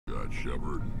it,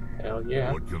 Shepard. Hell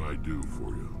yeah. What can I do for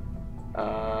you?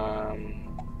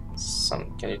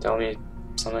 Can you tell me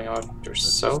something about What's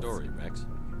yourself? your story, Rex?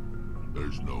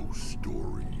 There's no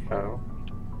story. Oh.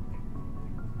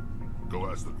 Go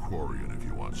ask the Quarian if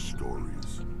you want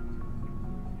stories.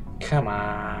 Come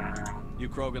on. You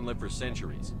Krogan live for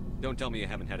centuries. Don't tell me you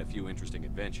haven't had a few interesting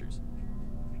adventures.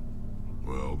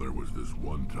 Well, there was this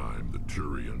one time the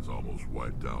Turians almost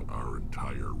wiped out our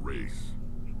entire race.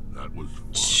 That was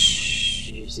fun.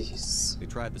 Jesus. They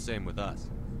tried the same with us,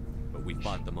 but we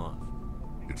fought them off.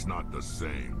 It's not the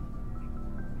same.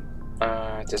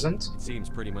 It isn't? It seems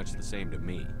pretty much the same to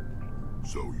me.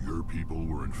 So your people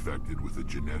were infected with a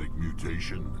genetic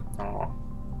mutation? Oh.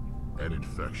 An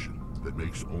infection that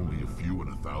makes only a few in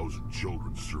 1,000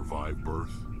 children survive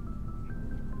birth?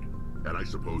 And I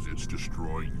suppose it's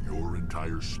destroying your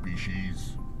entire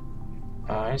species?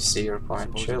 I see your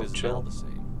point. Suppose Chill, it isn't all chill. the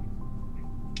same.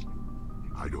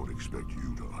 I don't expect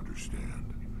you to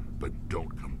understand, but don't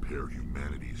compare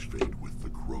humanity's fate with the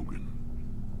Krogan.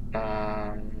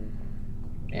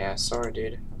 Yeah, sorry,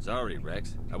 dude. Sorry,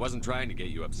 Rex. I wasn't trying to get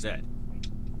you upset.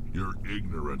 Your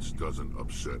ignorance doesn't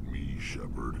upset me,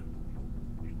 Shepard.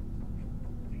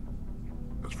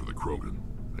 As for the Krogan,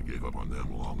 I gave up on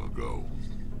them long ago.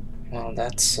 Well,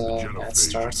 that's The that Genophage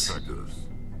starts. infected us,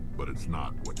 but it's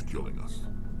not what's killing us.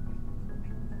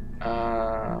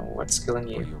 What's killing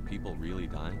Were you? your people really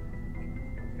dying?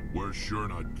 We're sure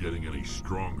not getting any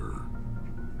stronger.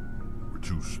 We're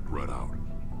too spread out.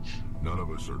 None of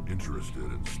us are interested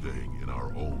in staying in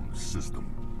our own system.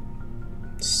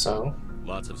 So?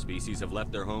 Lots of species have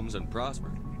left their homes and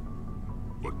prospered.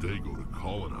 But they go to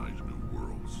colonize new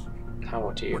worlds. How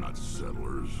about We're you? not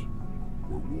settlers.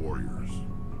 We're warriors.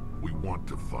 We want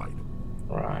to fight.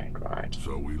 Right, right.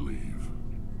 So we leave.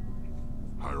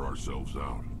 Hire ourselves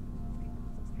out.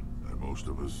 And most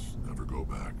of us never go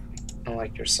back.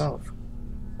 Unlike yourself.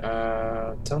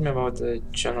 Tell me about the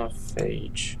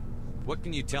Genophage. What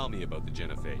can you tell me about the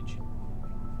Genophage?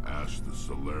 Ask the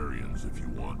Solarians if you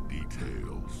want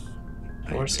details.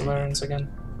 Who are Solarians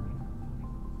again?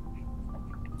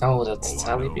 Oh, that's All I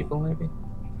Tally know- people, maybe?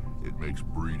 It makes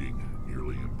breeding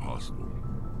nearly impossible.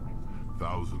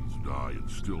 Thousands die in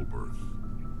stillbirth,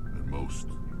 and most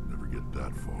never get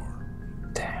that far.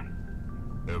 Damn.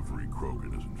 Every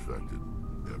Krogan is infected.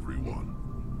 Every one.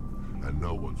 And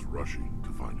no one's rushing to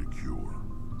find a cure.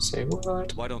 Say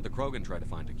what? Why don't the Krogan try to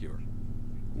find a cure?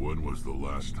 When was the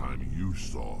last time you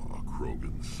saw a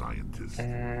Krogan scientist?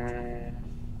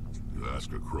 You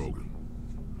ask a Krogan.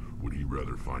 Would he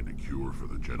rather find a cure for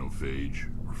the Genophage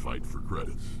or fight for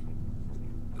credits?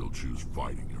 He'll choose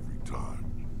fighting every time.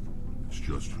 It's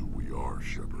just who we are,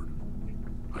 Shepard.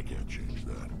 I can't change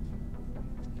that.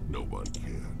 Nobody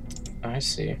can. I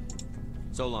see.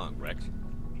 So long, Rex.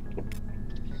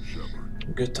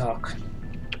 Shepard. Good talk.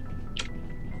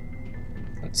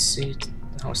 Let's see.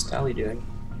 How's Tally doing?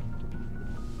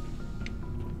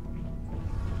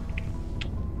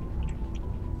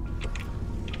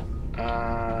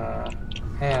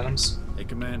 Hey Adams. Hey,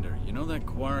 Commander, you know that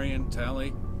Quarian,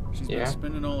 Tally? She's Yeah? been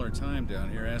spending all her time down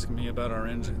here asking me about our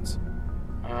engines.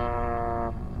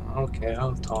 Okay,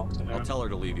 I'll talk to her. I'll tell her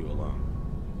to leave you alone.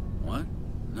 What?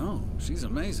 No, she's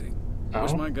amazing. I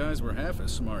wish Oh? my guys were half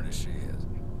as smart as she is.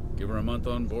 Give her a month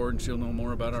on board and she'll know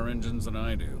more about our engines than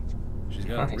I do. She's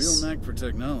got a Nice. real knack for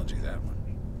technology, that one.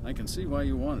 I can see why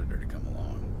you wanted her to come along.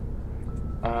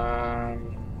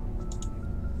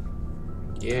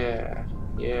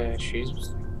 Yeah,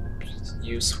 she's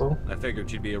useful. I figured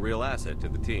she'd be a real asset to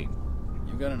the team.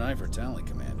 You got an eye for Tally,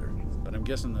 Commander, but I'm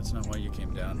guessing that's not why you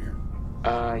came down here.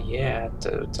 Yeah,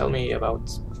 tell me about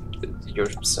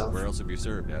yourself. Where else have you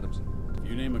served, Adams? If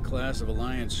you name a class of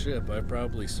Alliance ship, I've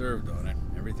probably served on it.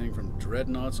 Everything from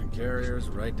dreadnoughts and carriers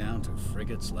right down to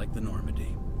frigates like the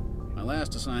Normandy. My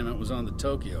last assignment was on the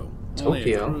Tokyo. Only a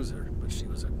Tokyo? cruiser, but she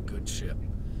was a good ship.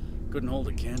 Couldn't hold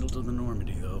a candle to the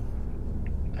Normandy, though.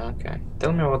 Okay,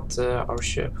 tell me about our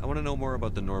ship. I want to know more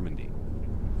about the Normandy.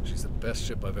 She's the best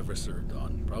ship I've ever served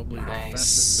on. Probably the Nice.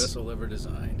 fastest vessel ever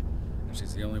designed. And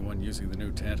she's the only one using the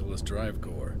new Tantalus drive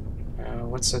core.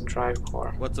 What's a drive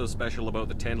core? What's so special about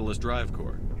the Tantalus drive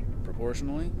core?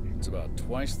 Proportionally, it's about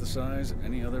twice the size of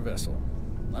any other vessel.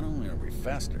 Not only are we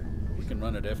faster, we can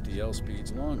run at FTL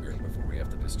speeds longer before we have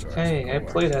to discharge Hey, the I core.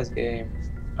 played that game.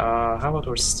 How about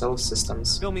our stealth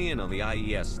systems? Fill me in on the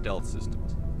IES stealth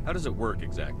systems. How does it work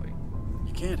exactly?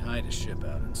 You can't hide a ship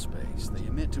out in space. They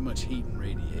emit too much heat and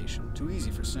radiation. Too easy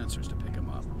for sensors to pick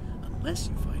them up, unless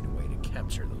you find a way to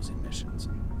capture those emissions.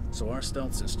 So our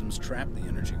stealth systems trap the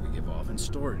energy we give off in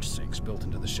storage sinks built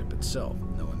into the ship itself.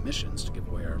 No emissions to give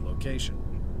away our location.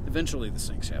 Eventually the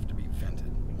sinks have to be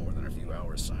vented. More than a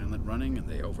power silent running and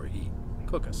they overheat.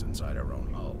 Cook us inside our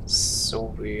own hull. So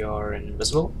we are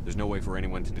invisible? There's no way for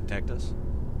anyone to detect us?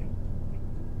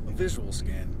 A visual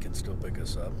scan can still pick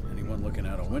us up. Anyone looking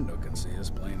out a window can see us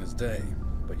plain as day.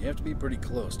 But you have to be pretty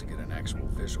close to get an actual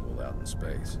visual out in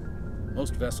space.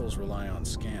 Most vessels rely on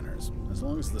scanners. As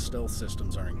long as the stealth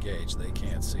systems are engaged, they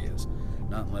can't see us.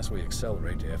 Not unless we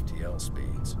accelerate to FTL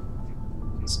speeds.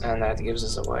 And that gives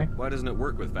us away? Why doesn't it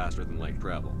work with faster than light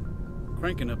travel?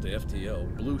 Cranking up the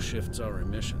FTL blue shifts our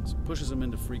emissions, pushes them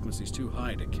into frequencies too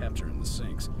high to capture in the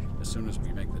sinks. As soon as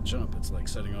we make the jump, it's like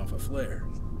setting off a flare.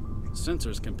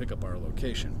 Sensors can pick up our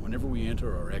location whenever we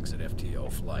enter or exit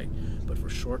FTL flight, but for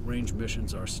short-range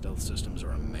missions, our stealth systems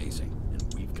are amazing,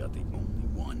 and we've got the only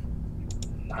one.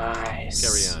 Nice.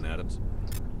 Carry on, Adams.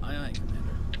 Aye, aye,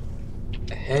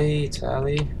 Commander. Hey,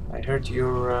 Tali. I heard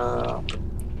you're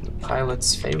the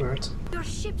pilot's favorite. Your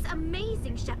ship's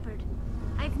amazing, Shepard.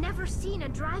 I've never seen a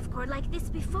drive core like this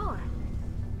before.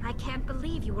 I can't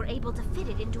believe you were able to fit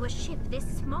it into a ship this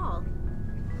small.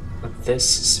 This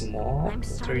small? I'm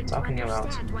What are you starting to talking about?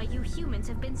 understand why you humans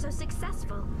have been so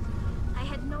successful. I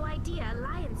had no idea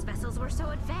Alliance vessels were so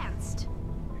advanced.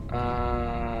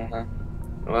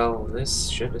 Well, this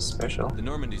ship is special. The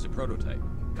Normandy's a prototype.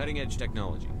 Cutting-edge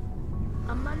technology.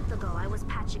 A month ago, I was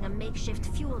patching a makeshift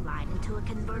fuel line into a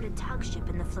converted tug ship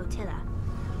in the flotilla.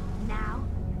 Now,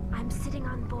 I'm sitting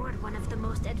on board one of the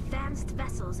most advanced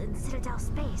vessels in Citadel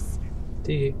space.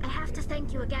 I have to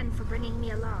thank you again for bringing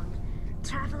me along.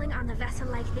 Traveling on a vessel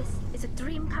like this is a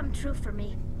dream come true for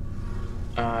me.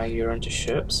 You're into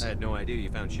ships? I had no idea you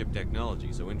found ship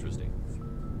technology so interesting.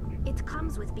 It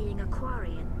comes with being a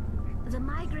Quarian. The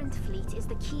migrant fleet is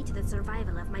the key to the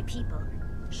survival of my people.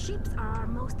 Ships are our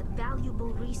most valuable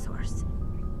resource.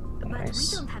 But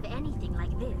Nice. we don't have anything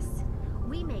like this.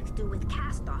 We make do with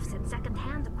cast-offs and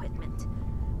second-hand equipment.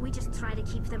 We just try to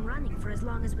keep them running for as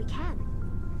long as we can.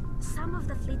 Some of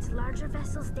the fleet's larger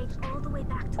vessels date all the way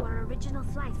back to our original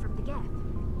flight from the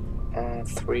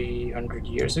Geth. 300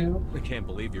 years ago? I can't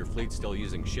believe your fleet's still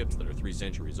using ships that are 3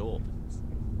 centuries old.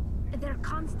 They're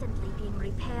constantly being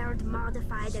repaired,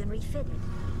 modified, and refitted.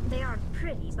 They aren't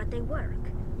pretty, but they work.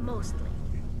 Mostly.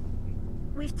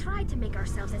 We've tried to make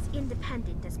ourselves as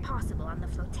independent as possible on the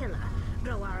flotilla.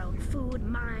 Grow our own food,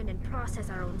 mine, and process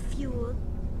our own fuel.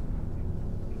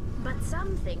 But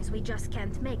some things we just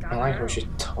can't make on I like our how own. she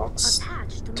talks.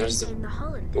 Attached to There's maintain the the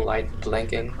hull and light deck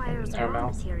blinking requires in her raw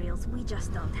mouth. materials we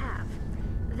just don't have.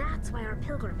 That's why our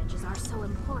pilgrimages are so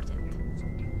important.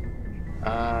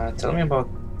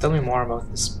 Tell me more about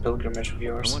this pilgrimage of I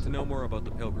yours. want to know more about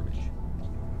the pilgrimage.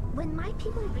 When my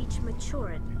people reach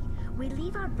maturity, we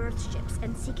leave our birth ships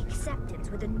and seek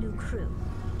acceptance with a new crew.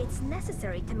 It's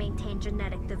necessary to maintain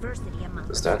genetic diversity among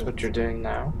Is the that fleet. what you're doing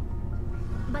now?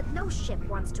 But no ship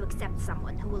wants to accept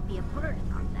someone who will be a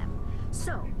burden on them.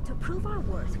 So, to prove our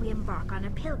worth, we embark on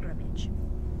a pilgrimage.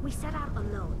 We set out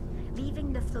alone,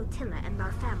 leaving the flotilla and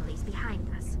our families behind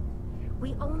us.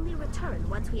 We only return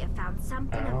once we have found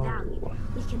something of value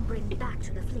we can bring back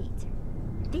to the fleet.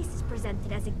 This is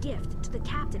presented as a gift to the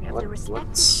captain of the What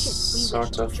respective ship we wish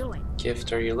sort to of join.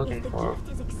 gift are you looking If the for? gift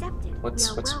is accepted, What's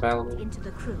we are welcomed valuable? into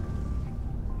the crew.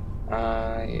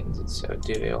 So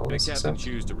do they Did the always captain accept?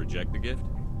 choose to reject the gift?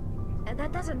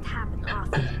 That doesn't happen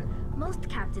often. Most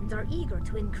captains are eager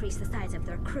to increase the size of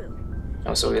their crew.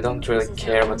 Oh, so we don't really This is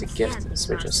care our what the own gift standing is, in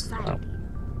we our just society.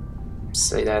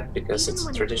 say that because Even it's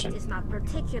when tradition. a gift is not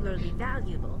particularly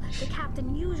valuable, the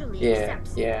captain usually Yeah,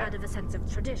 accepts it yeah. out of a sense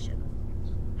of tradition.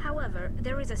 However,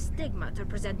 there is a stigma to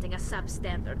presenting a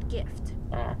substandard gift.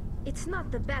 Oh, It's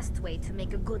not the best way to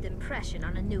make a good impression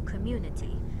on a new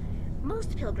community.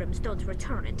 Most pilgrims don't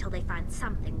return until they find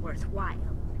something worthwhile.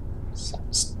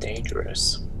 sounds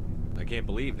dangerous. I can't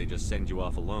believe they just send you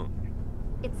off alone.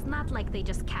 It's not like they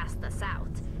just cast us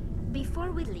out. Before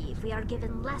we leave, we are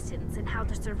given lessons in how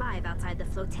to survive outside the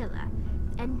flotilla,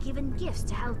 and given gifts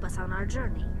to help us on our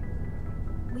journey.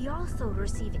 We also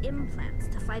receive implants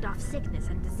to fight off sickness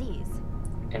and disease.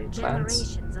 Implants?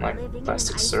 Generations of Like living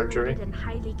plastic in an surgery? isolated and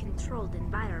highly controlled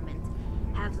environment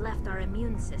have left our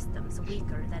immune systems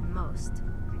weaker than most.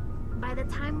 By the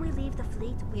time we leave the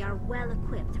fleet, we are well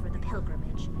equipped for the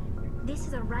pilgrimage. This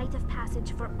is a rite of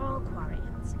passage for all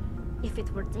Quarians. If it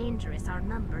were dangerous, our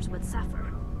numbers would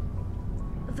suffer.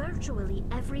 Virtually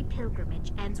every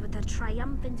pilgrimage ends with a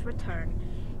triumphant return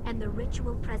and the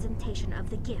ritual presentation of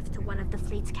the gift to one of the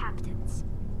fleet's captains.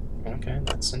 Okay,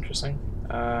 that's interesting.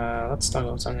 Let's talk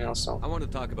about something else though. I want to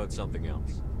talk about something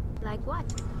else. Like what?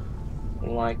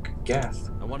 Like Geth.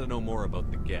 I want to know more about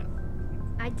the Geth.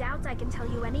 I doubt I can tell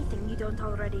you anything you don't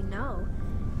already know.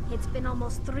 It's been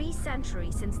almost 3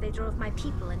 centuries since they drove my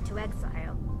people into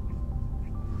exile.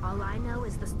 All I know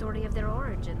is the story of their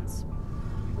origins.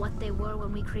 What they were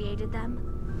when we created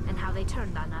them, and how they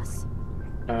turned on us.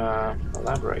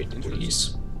 Elaborate,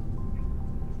 please.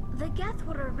 The Geth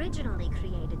were originally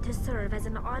created to serve as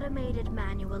an automated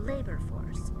manual labor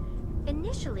force.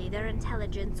 Initially, their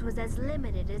intelligence was as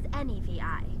limited as any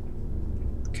VI.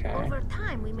 Okay. Over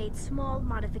time, we made small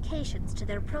modifications to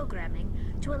their programming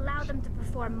to allow them to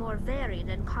perform more varied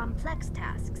and complex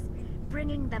tasks,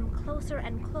 bringing them closer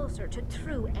and closer to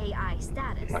true AI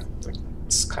status. Like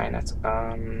Skynet.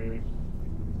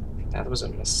 That was a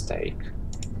mistake.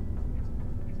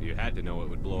 You had to know it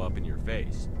would blow up in your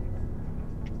face.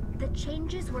 The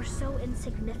changes were so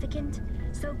insignificant,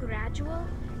 so gradual,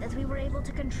 that we were able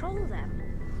to control them.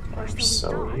 Or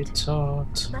so we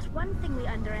thought. But one thing we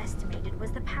underestimated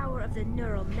was the power of the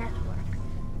neural network.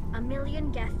 A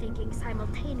million Geth thinking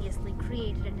simultaneously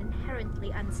created an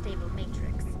inherently unstable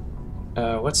matrix.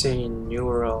 What's a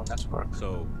neural network?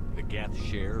 So, the Geth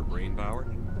share brain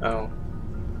power? Oh.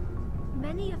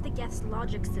 Many of the Geth's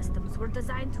logic systems were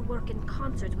designed to work in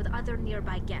concert with other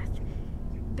nearby Geth.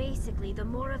 Basically, the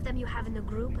more of them you have in a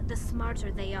group, the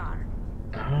smarter they are.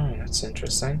 Oh, that's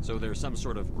interesting. So there's some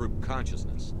sort of group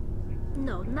consciousness?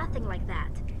 No, nothing like that.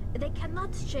 They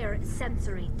cannot share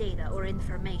sensory data or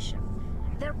information.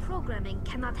 Their programming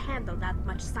cannot handle that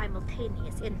much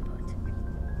simultaneous input.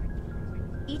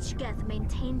 Each Geth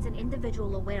maintains an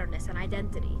individual awareness and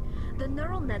identity. The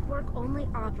neural network only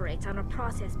operates on a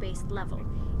process-based level.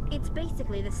 It's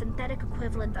basically the synthetic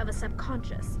equivalent of a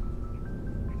subconscious.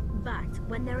 But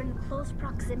when they're in close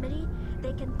proximity,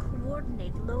 they can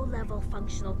coordinate low-level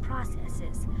functional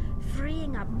processes,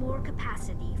 freeing up more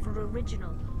capacity for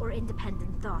original or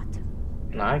independent thought.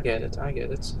 I get it,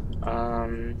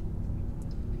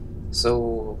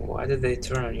 So, why did they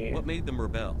turn on you? What made them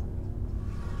rebel?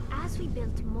 As we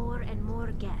built more and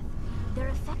more Geth, their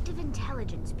effective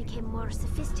intelligence became more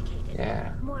sophisticated,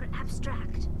 more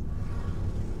abstract.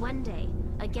 One day,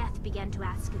 a Geth began to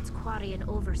ask its Quarian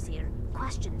overseer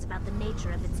questions about the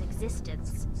nature of its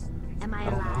existence. Am I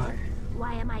alive?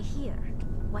 Why am I here?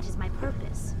 What is my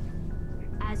purpose?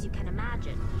 As you can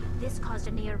imagine, this caused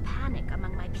a near panic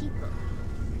among my people.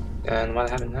 And what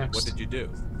happened next? What did you do?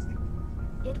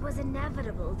 It was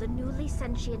inevitable the newly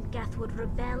sentient Geth would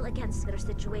rebel against their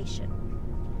situation.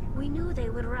 We knew they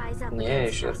would rise up Yeah,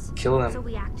 you should us, kill them. so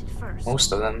we acted first.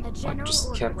 Most of them. A Like, general just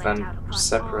order kept went them out across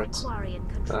separate. all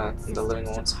Quarian-controlled The living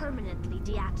systems ones. to permanently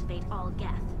deactivate all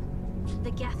Geth.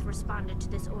 The Geth responded to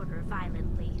this order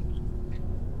violently.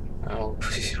 Oh,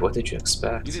 what did you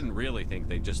expect? You didn't really think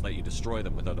they'd just let you destroy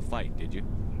them without a fight, did you?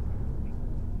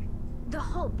 The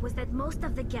hope was that most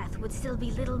of the Geth would still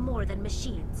be little more than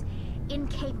machines,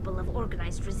 incapable of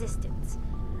organized resistance.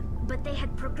 But they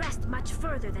had progressed much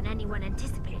further than anyone I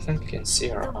anticipated. think you can see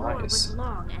her The war was eyes.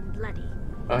 long and bloody.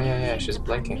 Oh yeah, Millions she's upon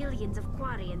blinking. Millions of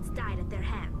Quarians died at their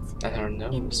hands. And her In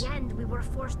nose. the end, we were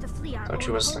forced to flee our Thought she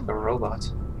own was like a homeworld.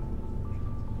 robot.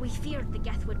 We feared the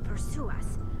Geth would pursue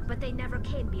us, but they never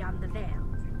came beyond the Veil.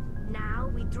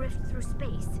 Now we drift through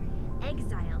space,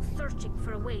 exile, searching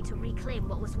for a way to reclaim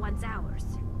what was once ours.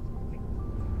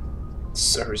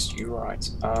 Serves you right.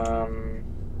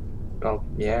 Well,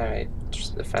 yeah,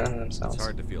 just defending themselves. It's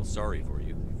hard to feel sorry for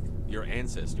you. Your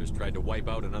ancestors tried to wipe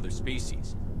out another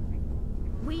species.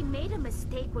 We made a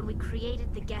mistake when we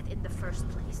created the Geth in the first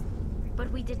place, but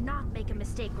we did not make a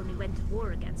mistake when we went to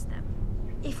war against them.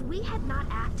 If we had not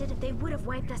acted, they would have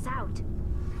wiped us out.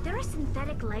 They're a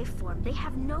synthetic life form. They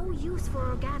have no use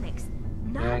for organics.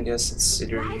 None. Yeah, I guess it's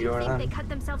either Why do you you or think they them. cut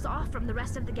themselves off from the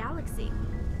rest of the galaxy?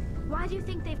 Why do you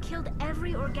think they've killed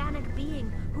every organic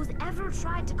being who's ever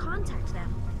tried to contact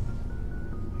them?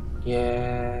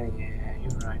 Yeah,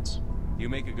 you're right. You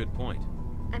make a good point.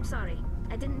 I'm sorry.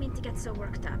 I didn't mean to get so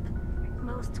worked up.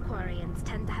 Most Quarians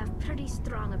tend to have pretty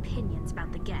strong opinions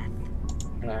about the Geth.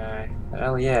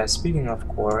 Well, yeah, speaking of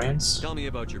Quarians. Tell me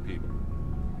about your people.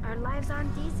 Our lives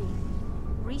aren't easy.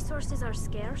 Resources are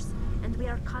scarce, and we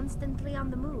are constantly on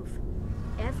the move.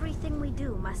 Everything we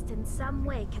do must in some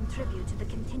way contribute to the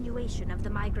continuation of the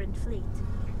migrant fleet.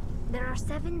 There are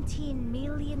 17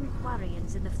 million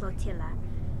Quarians in the flotilla,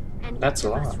 and That's each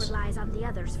a of lot. us relies on the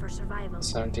others for survival.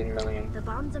 17 million. The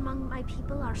bonds among my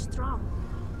people are strong.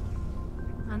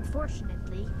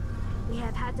 Unfortunately, we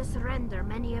have had to surrender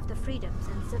many of the freedoms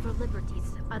and civil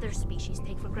liberties other species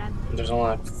take for granted. There's only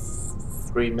like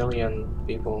 3 million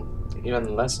people.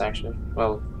 Even less, actually.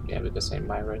 Well, yeah, because they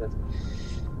migrated.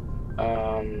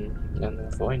 Then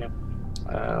Lithuania.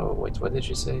 Wait, what did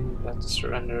you say? You have to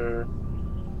surrender.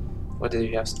 What did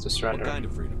you have to surrender? What kind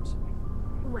of freedoms?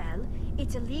 Well,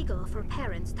 it's illegal for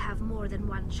parents to have more than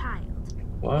one child.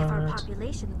 What? If our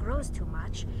population grows too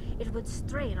much, it would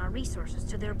strain our resources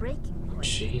to their breaking point.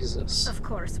 Jesus. Of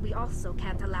course, we also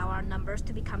can't allow our numbers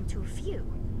to become too few.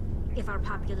 If our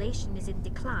population is in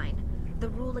decline, the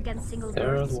rule against single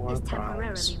births is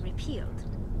temporarily repealed.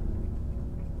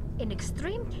 In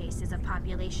extreme cases of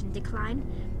population decline,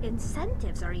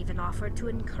 incentives are even offered to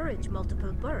encourage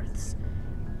multiple births.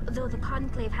 Though the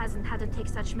Conclave hasn't had to take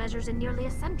such measures in nearly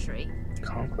a century.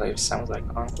 Conclave sounds like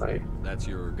Conclave. That's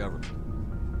your government.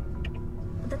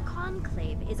 The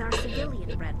Conclave is our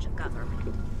civilian branch of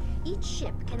government. Each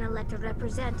ship can elect a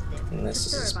representative to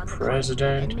serve on the Conclave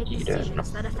and make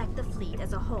decisions that affect the fleet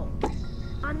as a whole.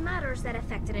 On matters that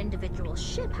affect an individual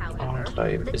ship, however,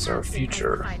 the is our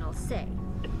future. Has the final say.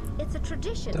 It's a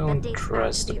tradition Don't that dates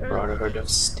trust back the to the Brotherhood of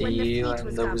Steel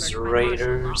and those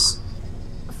raiders.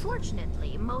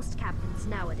 Fortunately, most captains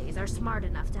nowadays are smart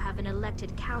enough to have an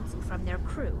elected council from their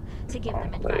crew to give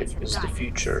them advice and is the guidance.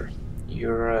 future.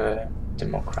 You're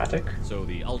democratic? So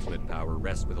the ultimate power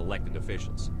rests with elected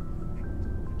officials.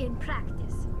 In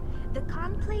practice, the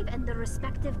Conclave and the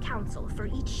respective council for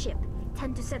each ship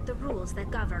tend to set the rules that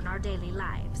govern our daily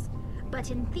lives. But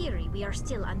in theory, we are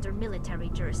still under military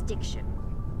jurisdiction.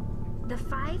 The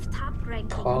 5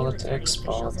 top-ranking military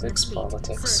officials in the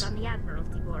fleet serve on the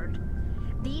Admiralty Board.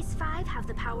 These 5 have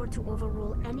the power to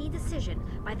overrule any decision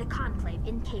by the Conclave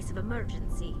in case of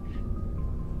emergency.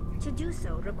 To do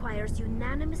so requires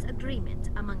unanimous agreement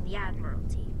among the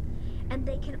Admiralty, and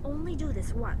they can only do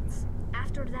this once.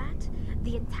 After that,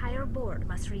 the entire board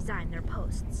must resign their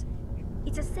posts.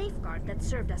 It's a safeguard that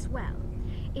served us well.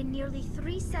 In nearly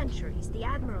 3 centuries, the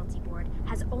Admiralty Board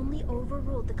has only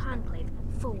overruled the Conclave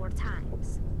 4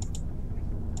 times.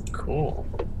 Cool.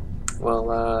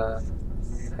 Well,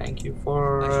 thank you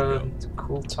for the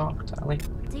cool talk, Tali.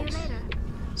 See you later.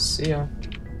 See ya.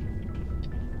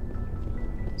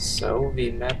 So,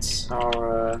 we met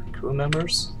our crew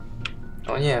members.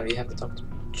 Oh yeah, we have to talk to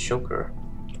Joker.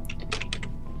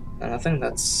 And I think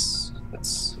that's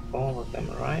all of them,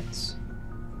 right?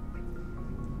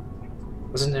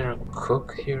 Wasn't there a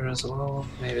cook here as well?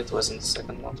 Maybe it was in the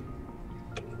second one.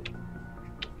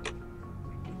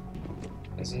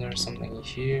 Isn't there something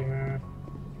here?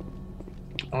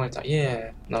 Oh wait,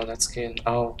 yeah. No, that's skin.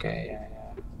 Oh, okay, yeah.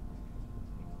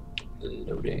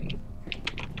 Loading.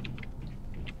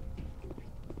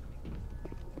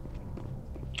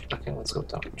 Okay, let's go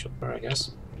talk to Chopper, I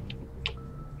guess.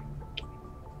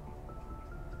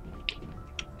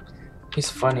 He's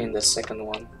funny in the second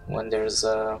one when there's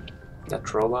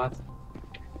that robot.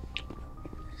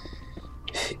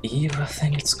 Eve, I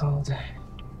think it's called.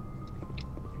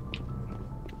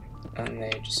 And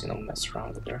they just, mess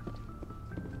around with her.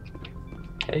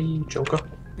 Hey, Joker.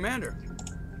 Commander,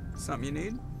 something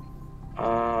you need?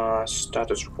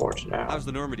 Status report now. How's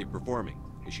the Normandy performing?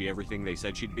 Is she everything they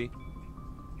said she'd be?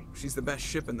 She's the best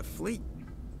ship in the fleet,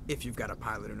 if you've got a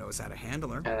pilot who knows how to handle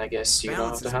her. And I guess you know how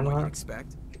Balance to isn't handle what her? you'd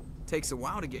expect. Takes a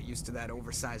while to get used to that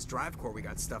oversized drive core we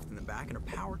got stuffed in the back, and her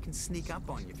power can sneak up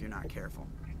on you if you're not careful.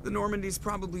 The Normandy's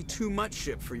probably too much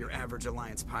ship for your average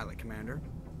Alliance pilot, Commander.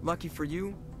 Lucky for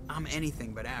you, I'm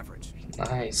anything but average.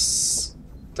 Nice.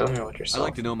 Tell me what you're saying. I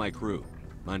like to know my crew.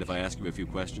 Mind if I ask you a few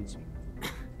questions?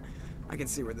 I can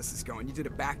see where this is going. You did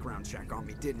a background check on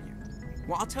me, didn't you?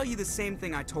 Well, I'll tell you the same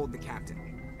thing I told the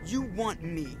captain. You want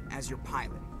me as your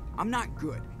pilot. I'm not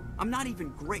good. I'm not even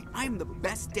great. I am the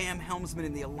best damn helmsman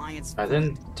in the Alliance fleet. I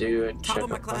didn't do a Top check of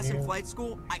my up class on in you. flight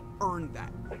school, I earned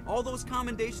that. All those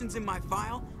commendations in my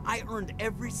file, I earned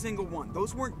every single one.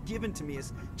 Those weren't given to me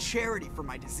as charity for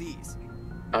my disease.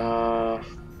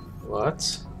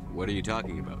 What? What are you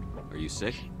talking about? Are you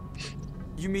sick?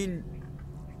 You mean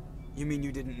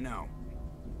you didn't know?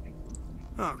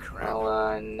 Oh, crap.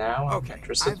 Well, now I'm Okay,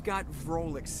 interested. I've got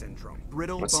Vrolik syndrome,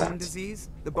 brittle What's bone that? disease.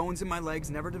 The bones in my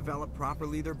legs never develop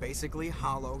properly. They're basically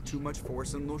hollow. Too much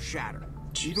force and they'll shatter.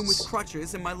 Even with Jesus.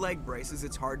 crutches and my leg braces,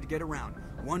 it's hard to get around.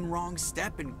 One wrong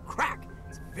step and crack.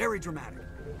 It's very dramatic.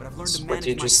 But I've learned to So manage what,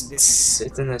 you my just condition.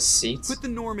 sit in a seat Put the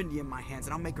Normandy in my hands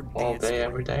and I'll make her all dance. day, for you.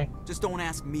 every day? Just don't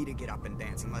ask me to get up and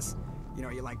dance unless,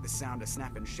 you like the sound of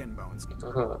snapping shin bones.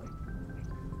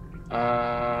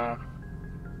 Ugh.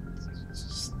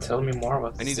 Just tell me more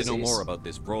about this I need to know disease. more about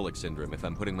this Vrolik syndrome if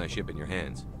I'm putting my ship in your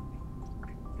hands.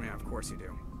 Yeah, of course you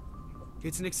do.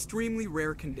 It's an extremely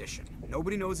rare condition.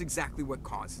 Nobody knows exactly what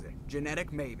causes it.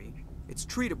 Genetic, maybe. It's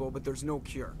treatable, but there's no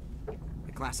cure.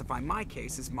 I classify my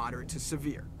case as moderate to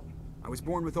severe. I was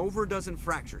born with over a dozen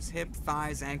fractures, hip,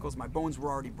 thighs, ankles. My bones were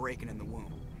already breaking in the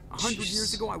womb. 100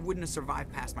 years ago, I wouldn't have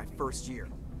survived past my first year.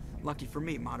 Lucky for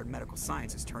me, modern medical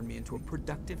science has turned me into a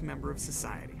productive member of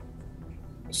society.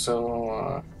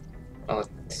 So, Well,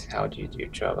 how do you do your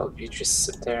job? Well, you just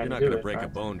sit there You're and not do gonna it, break a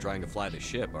right? bone trying to fly the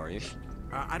ship, are you?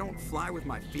 I don't fly with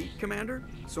my feet, Commander,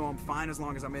 so I'm fine as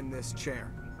long as I'm in this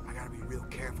chair. I gotta be real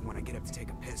careful when I get up to take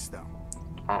a piss, though.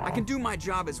 Aw. I can do my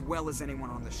job as well as anyone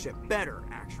on the ship. Better,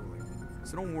 actually.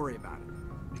 So don't worry about it.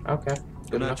 Okay, I'm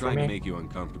good not enough for trying to me. make you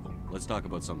uncomfortable. Let's talk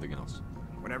about something else.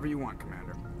 Whatever you want,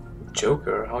 Commander.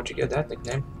 Joker, how'd you get that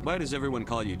nickname? Why does everyone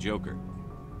call you Joker?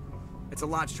 It's a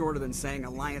lot shorter than saying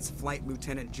Alliance Flight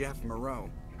Lieutenant Jeff Moreau.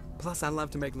 Plus, I love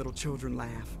to make little children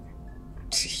laugh.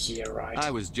 Yeah, right.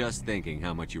 I was just thinking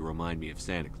how much you remind me of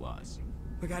Santa Claus.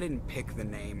 Look, I didn't pick the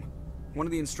name. One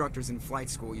of the instructors in flight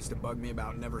school used to bug me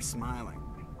about never smiling.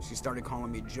 She started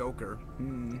calling me Joker,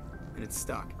 and it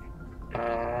stuck.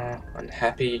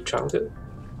 Unhappy childhood?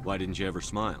 Why didn't you ever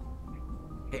smile?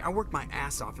 Hey, I worked my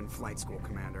ass off in flight school,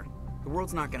 Commander. The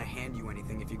world's not gonna hand you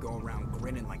anything if you go around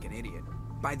grinning like an idiot.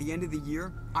 By the end of the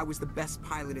year, I was the best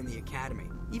pilot in the academy.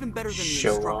 Even better than the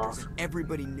Show instructors, off. and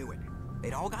everybody knew it.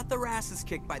 They'd all got their asses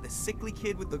kicked by the sickly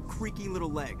kid with the creaky little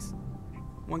legs.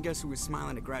 One guess who was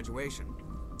smiling at graduation?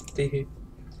 Didn't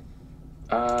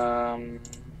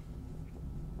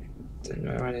we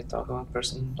already talk about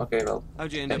person? Okay, well,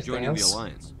 How'd you end up anything joining else? the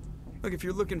Alliance? Look, if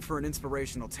you're looking for an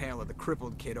inspirational tale of the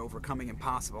crippled kid overcoming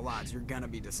impossible odds, you're gonna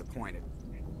be disappointed.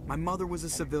 My mother was a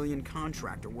civilian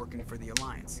contractor working for the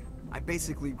Alliance. I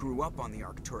basically grew up on the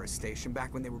Arcturus station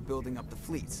back when they were building up the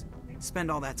fleets.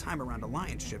 Spend all that time around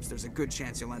Alliance ships, there's a good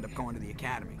chance you'll end up going to the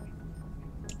Academy.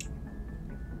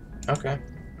 Okay.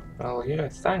 Well, yeah,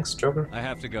 thanks, Joker. I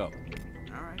have to go.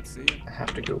 Alright, see ya. I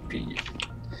have to go pee.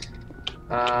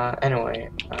 Anyway,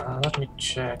 let me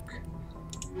check.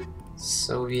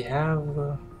 So we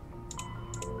have...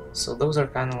 so those are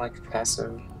kind of like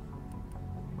passive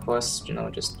quests, you know,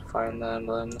 just find the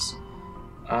emblems.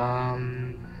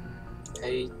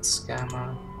 8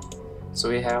 gamma. So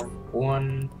we have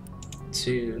 1,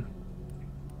 2.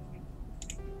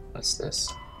 What's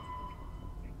this?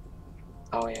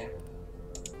 Oh yeah.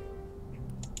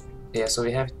 Yeah, so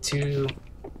we have 2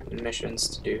 missions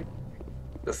to do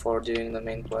before doing the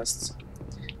main quests.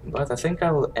 But I think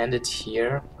I will end it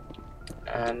here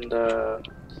and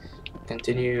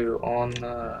continue on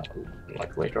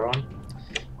like later on.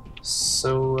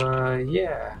 So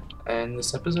yeah, in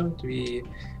this episode we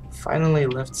finally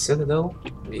left Citadel.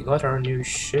 We got our new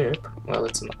ship. Well,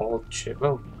 it's an old ship.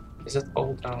 Well, is it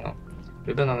old? I don't know.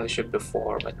 We've been on the ship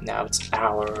before, but now it's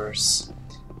ours.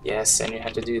 Yes, and you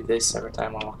have to do this every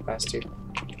time I walk past you.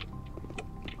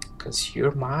 Cause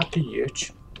you're my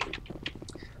bitch.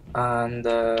 And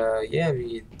yeah,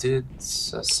 we did a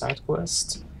side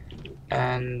quest.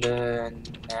 And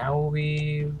now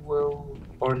we will,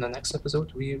 or in the next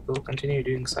episode, we will continue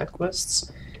doing side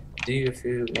quests, do a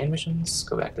few main missions,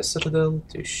 go back to Citadel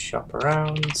to shop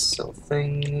around, sell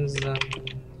things,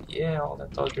 and yeah, all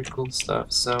that other cool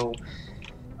stuff. So,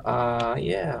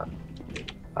 yeah,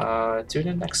 tune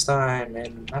in next time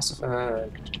in Mass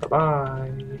Effect. Bye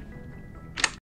bye.